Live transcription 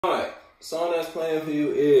Alright, song that's playing for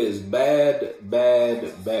you is Bad,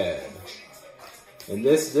 Bad, Bad. And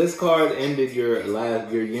this card ended your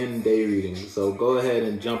yin day reading, so go ahead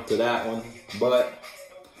and jump to that one. But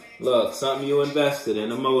look, something you invested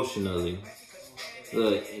in emotionally.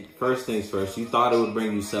 Look, first things first, you thought it would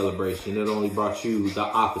bring you celebration. It only brought you the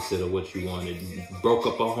opposite of what you wanted. You broke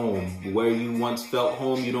up a home. Where you once felt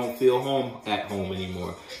home, you don't feel at home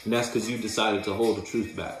anymore. And that's because you decided to hold the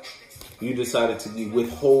truth back. You decided to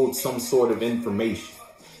withhold some sort of information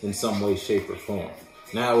in some way, shape, or form.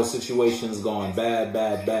 Now a situation's gone bad,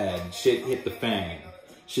 bad, bad. Shit hit the fan.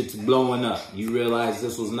 Shit's blowing up. You realize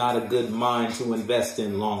this was not a good mind to invest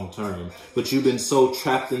in long term. But you've been so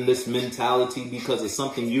trapped in this mentality because of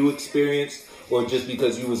something you experienced, or just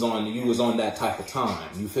because you was on that type of time.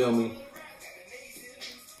 You feel me?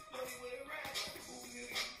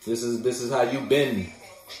 This is how you've been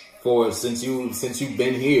since you've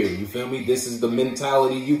been here. You feel me? This is the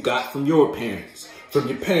mentality you got from your parents. From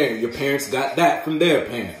your parents. Your parents got that from their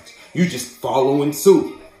parents. You just following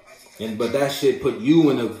suit. But that shit put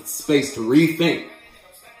you in a space to rethink.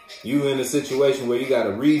 You in a situation where you got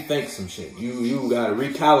to rethink some shit. You got to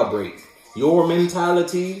recalibrate your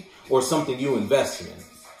mentality or something you invested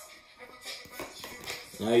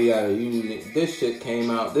in. Now this shit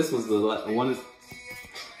came out. This was the one.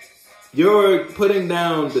 You're putting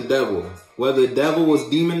down the devil. Whether the devil was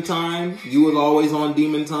demon time, you was always on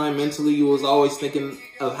demon time mentally. You was always thinking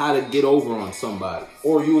of how to get over on somebody.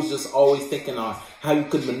 Or you was just always thinking on how you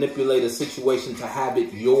could manipulate a situation to have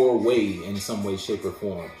it your way in some way, shape, or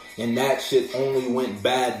form. And that shit only went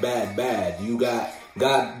bad, bad, bad.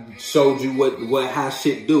 God showed you how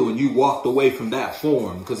shit do, and you walked away from that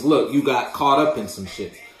form. Because look, you got caught up in some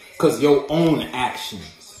shit. Because your own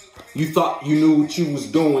actions. You thought you knew what you was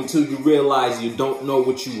doing until you realized you don't know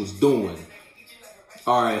what you was doing.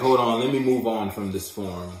 All right, hold on. Let me move on from this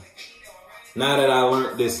form. Now that I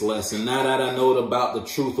learned this lesson, now that I know about the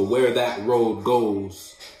truth of where that road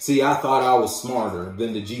goes. See, I thought I was smarter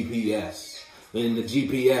than the GPS. And the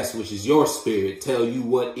GPS, which is your spirit, tell you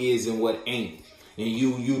what is and what ain't. And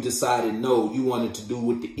you decided no, you wanted to do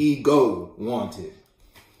what the ego wanted.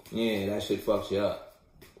 Yeah, that shit fucks you up.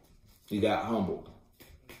 You got humbled.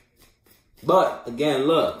 But again,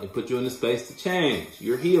 look, it put you in the space to change.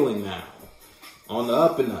 You're healing now. On the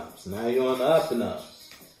up and ups. Now you're on the up and ups.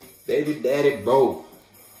 Baby daddy broke.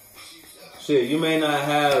 Shit, you may not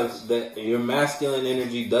have that. Your masculine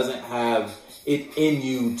energy doesn't have it in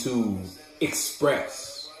you to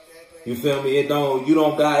express. You feel me? You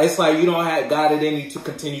don't got, it's like you don't have got it in you to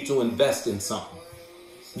continue to invest in something.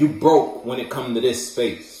 You broke when it comes to this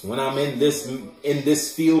space. When I'm in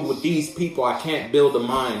this field with these people, I can't build a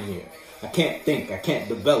mind here. I can't think. I can't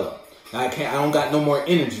develop. I don't got no more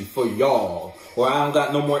energy for y'all. Or I don't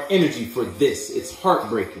got no more energy for this. It's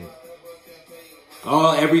heartbreaking.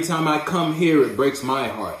 Every time I come here, it breaks my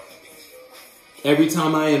heart. Every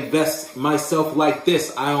time I invest myself like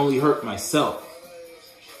this, I only hurt myself.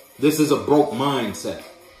 This is a broke mindset.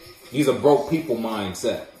 These are broke people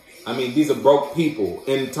mindset. I mean, these are broke people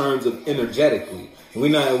in terms of energetically.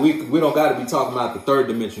 We don't got to be talking about the third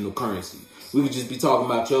dimensional currency. We would just be talking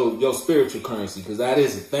about your spiritual currency, because that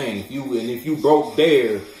is a thing. If you broke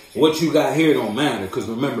there, what you got here don't matter, because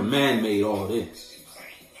remember, man made all this.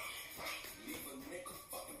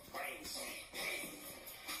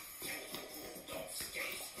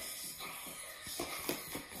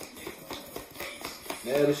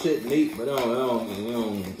 Yeah, this shit neat, but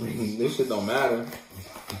this shit don't matter.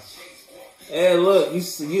 Hey, look,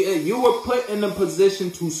 you were put in a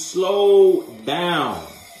position to slow down.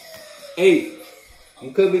 8.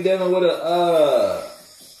 You could be dealing with a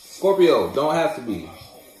Scorpio. Don't have to be.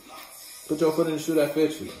 Put your foot in the shoe that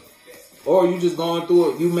fits you. Or you just going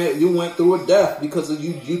through it. You went through a death because of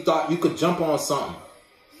you thought you could jump on something.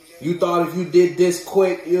 You thought if you did this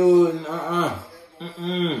quick, I'm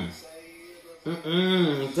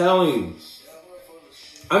telling you.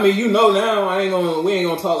 I mean, you know now, we ain't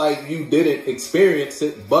gonna talk like you didn't experience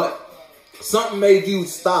it, but something made you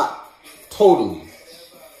stop totally.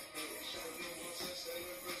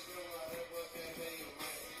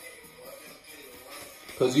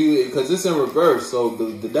 Because it's in reverse. So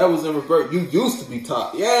the devil's in reverse. You used to be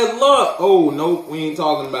taught. Yeah, look. Oh, nope. We ain't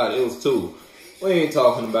talking about it. It was 2. We ain't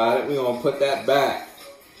talking about it. We're going to put that back.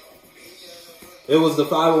 It was the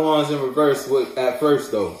 5 of Wands in reverse at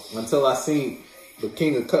first, though. Until I seen the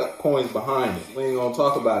King of Coins behind it. We ain't going to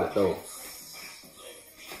talk about it, though.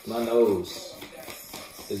 My nose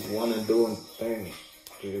is one and doing things.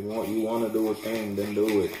 If you want to do a thing, then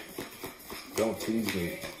do it. Don't tease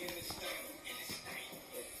me.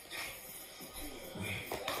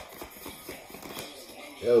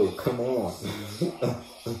 Yo, come on. I'm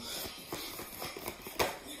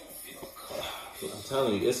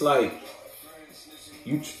telling you, it's like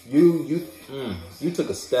you took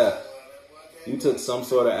a step. You took some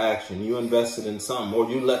sort of action. You invested in something,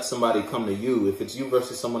 or you let somebody come to you. If it's you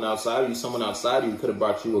versus someone outside of you, someone outside of you could have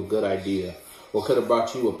brought you a good idea, or could have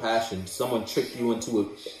brought you a passion. Someone tricked you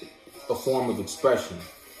into a form of expression.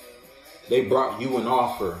 They brought you an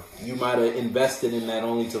offer. You might have invested in that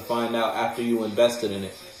only to find out after you invested in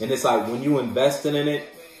it. And it's like when you invested in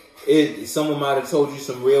it, someone might have told you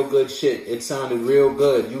some real good shit. It sounded real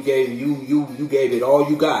good. You gave it all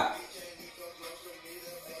you got.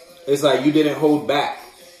 It's like you didn't hold back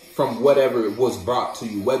from whatever it was brought to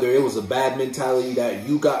you, whether it was a bad mentality that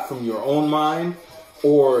you got from your own mind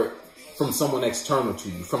or from someone external to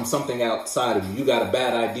you, from something outside of you. You got a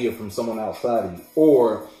bad idea from someone outside of you,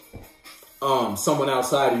 or someone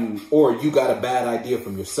outside of you, or you got a bad idea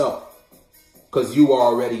from yourself because you are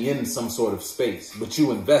already in some sort of space, but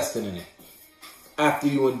you invested in it. After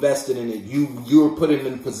you invested in it, you were put in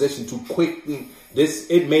a position to quickly,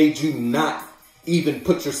 it made you not even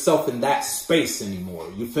put yourself in that space anymore.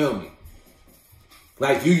 You feel me?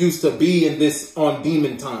 Like you used to be in this on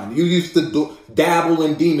demon time. You used to dabble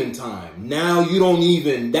in demon time. Now you don't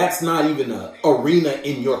even, that's not even an arena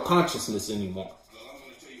in your consciousness anymore.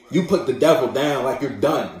 You put the devil down like you're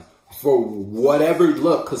done for whatever.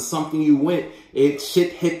 Look, because something you went,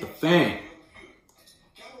 shit hit the fan.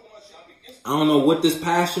 I don't know what this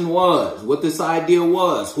passion was, what this idea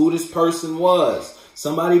was, who this person was.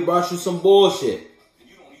 Somebody brought you some bullshit.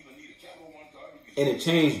 And it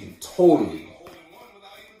changed you totally.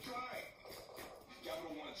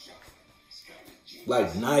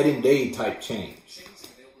 Like night and day type change.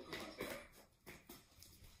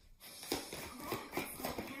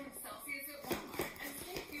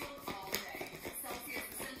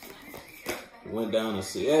 Went down and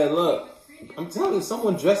said, yeah, look, I'm telling you,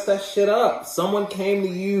 someone dressed that shit up. Someone came to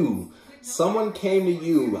you. Someone came to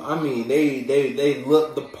you. I mean, they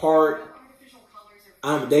looked the part.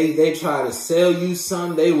 They try to sell you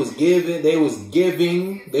something. They was giving.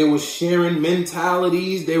 They was sharing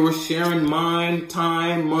mentalities. They were sharing mind,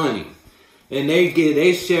 time, money, and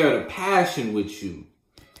they shared a passion with you.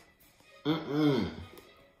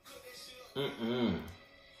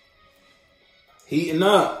 Heating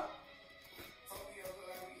up.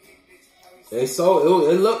 It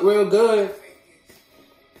looked real good.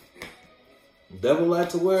 Devil like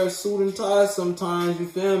to wear a suit and tie sometimes, you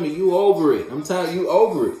feel me? You over it. I'm telling you,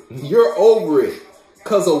 over it. You're over it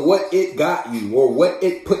because of what it got you or what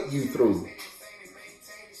it put you through.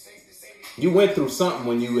 You went through something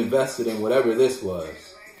when you invested in whatever this was.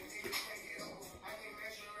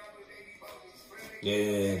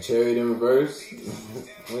 Yeah, chariot in reverse.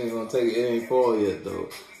 We ain't gonna take it. It ain't fall yet though.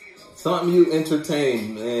 Something you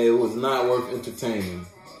entertained, man, it was not worth entertaining.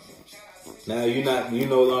 Now you're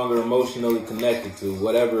no longer emotionally connected to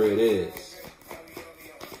whatever it is.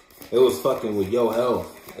 It was fucking with your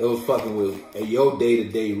health. It was fucking with your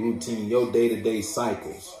day-to-day routine, your day-to-day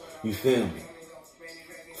cycles. You feel me?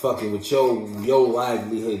 Fucking with your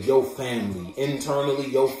livelihood, your family. Internally,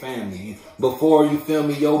 your family. Before, you feel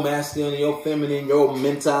me, your masculine, your feminine, your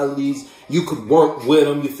mentalities. You could work with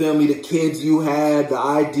them, you feel me? The kids you had, the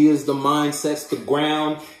ideas, the mindsets, the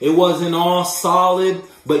ground. It wasn't all solid,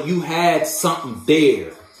 but you had something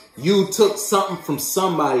there. You took something from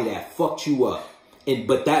somebody that fucked you up.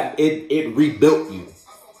 But it rebuilt you.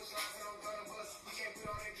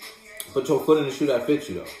 Put your foot in the shoe that fits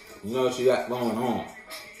you though. You know what you got going on.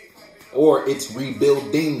 Or it's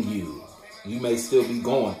rebuilding you. You may still be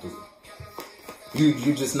going through.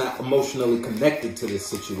 You're just not emotionally connected to this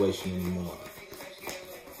situation anymore.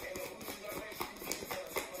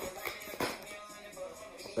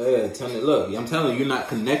 Yeah, look, I'm telling you, you're not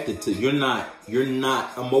connected to. You're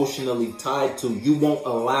not emotionally tied to. You won't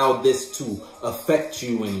allow this to affect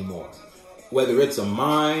you anymore. Whether it's a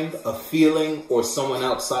mind, a feeling, or someone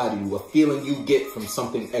outside of you, a feeling you get from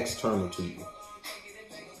something external to you.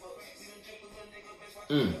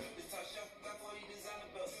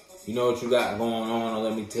 You know what you got going on, or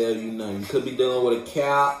let me tell you nothing. You could be dealing with a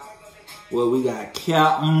Cap. Well, we got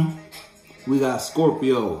Captain, we got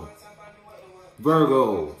Scorpio,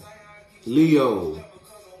 Virgo, Leo,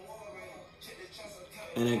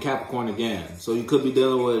 and then Capricorn again. So you could be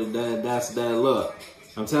dealing with that. That's that look.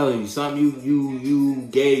 I'm telling you, something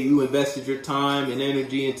you invested your time and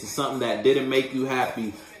energy into something that didn't make you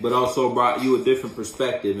happy, but also brought you a different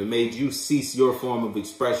perspective and made you cease your form of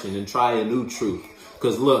expression and try a new truth.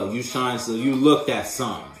 Because look, you shine, so you looked at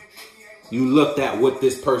something. You looked at what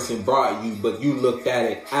this person brought you, but you looked at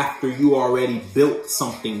it after you already built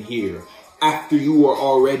something here. after you were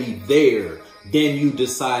already there, then you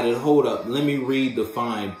decided, hold up, let me read the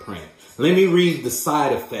fine print. Let me read the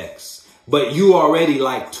side effects. But you already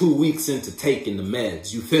like 2 weeks into taking the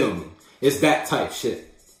meds. You feel me? It's that type shit.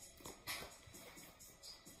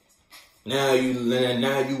 Now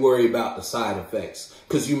you worry about the side effects.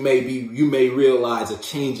 Because you may realize a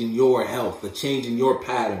change in your health, a change in your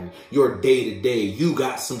pattern, your day-to-day. You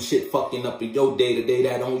got some shit fucking up in your day-to-day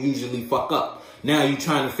that don't usually fuck up. Now you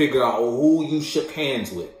trying to figure out who you shook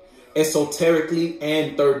hands with, esoterically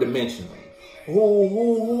and third dimensionally.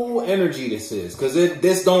 Who energy this is? Because it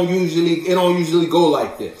don't usually go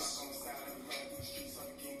like this.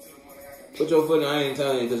 Put your foot in, I ain't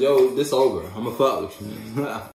telling you, because this over. I'ma fuck with you.